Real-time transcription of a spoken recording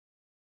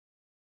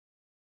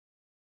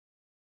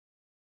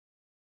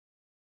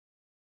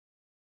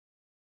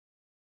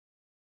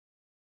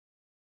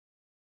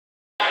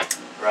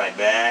Right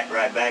back,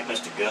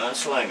 Mr.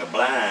 Gunslinger.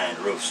 Blind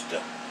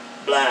rooster.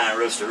 Blind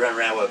rooster run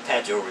around with a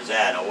patch over his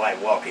eye and a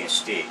white walking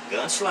stick.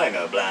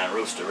 Gunslinger, blind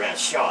rooster around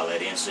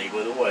Charlotte, NC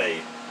with a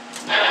wave.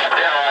 There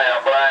I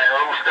am, blind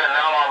rooster.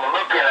 Now I'm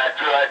looking at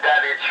you. I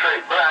got it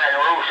straight, blind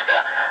rooster.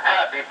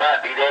 Happy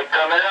Pappy Day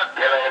coming up.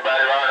 Tell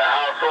everybody around the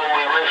household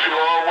we wish you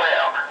all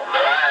well.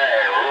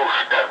 Blind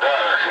rooster,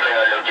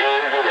 Gunslinger, New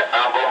Jersey.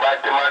 I'm going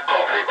back to my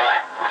coffee. Bye.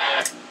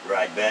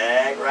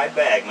 Right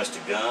back, Mr.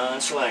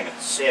 Gunslinger.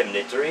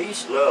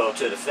 73s, love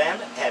to the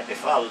family. Happy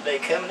Father's Day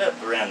coming up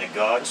around the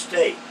Garden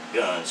State.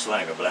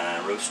 Gunslinger,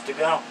 blind rooster,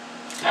 gone.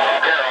 There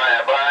I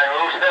am, blind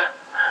rooster.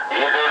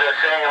 You do the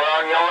same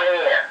on your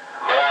ear.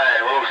 Blind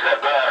rooster,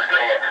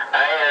 Gunslinger.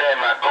 I ain't letting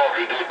my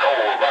coffee get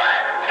cold.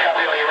 Bye.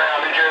 Copy on you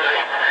around New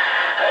Jersey.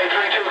 Hey,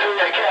 323 in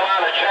the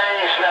Carolina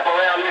chain, snap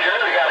around New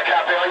Jersey. Got a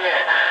copy on you.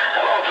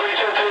 Hello,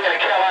 323 in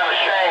the Carolina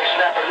chain,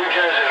 snap New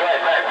Jersey.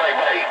 Right back,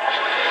 buddy.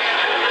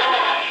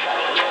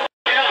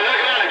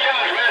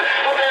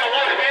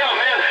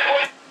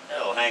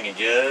 Hanging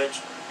Judge.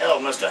 Hello,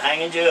 Mr.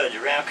 Hanging Judge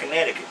around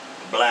Connecticut.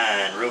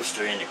 Blind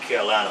rooster in the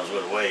Carolinas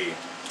with a wave.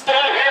 Hey,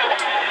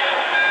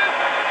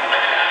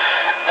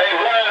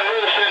 blind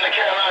rooster in the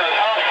Carolinas,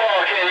 how far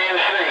can you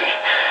see?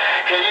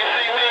 Can you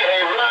see me?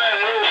 Hey, blind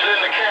rooster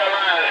in the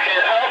Carolinas,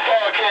 how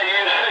far can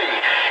you see?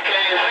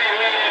 Can you see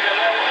me in the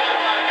Carolinas?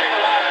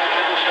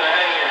 Rooster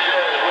Hanging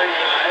Judge,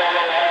 waving, I don't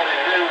know how to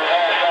do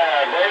high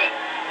five,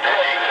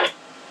 mate.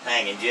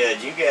 Hanging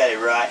Judge, you got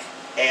it right.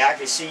 Hey, I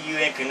can see you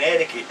in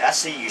Connecticut. I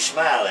see you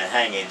smiling,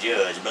 Hanging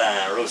Judge.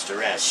 Blind rooster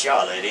around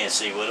Charlotte,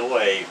 NC with a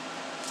wave.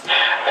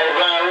 Hey,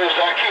 blind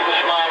rooster, I keep a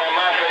smile on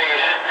my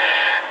face.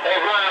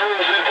 Hey, blind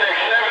rooster, it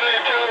takes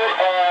 72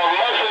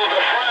 muscles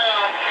to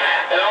frown.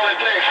 It only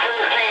takes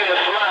 14 to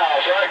smile,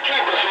 so I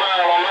keep a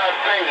smile on my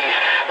face.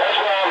 That's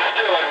why I'm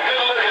still a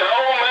good-looking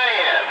old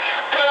man.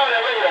 Put on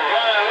your later,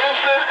 blind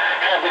rooster.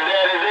 Happy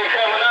Daddy's Day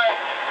coming up.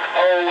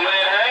 Old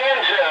man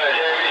Hanging Judge.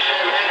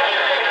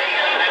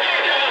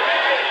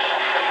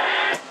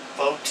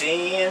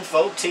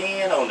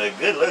 410 on the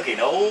good-looking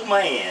old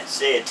man.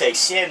 Said it takes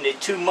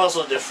 72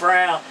 muscles to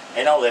frown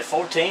and only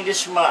 14 to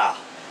smile.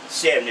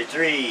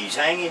 73s,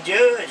 Hanging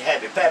Judge.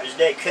 Happy Papa's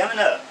Day coming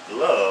up.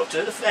 Love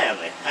to the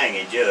family.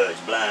 Hanging Judge,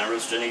 blind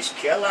rooster in East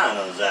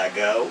Carolinas I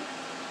go.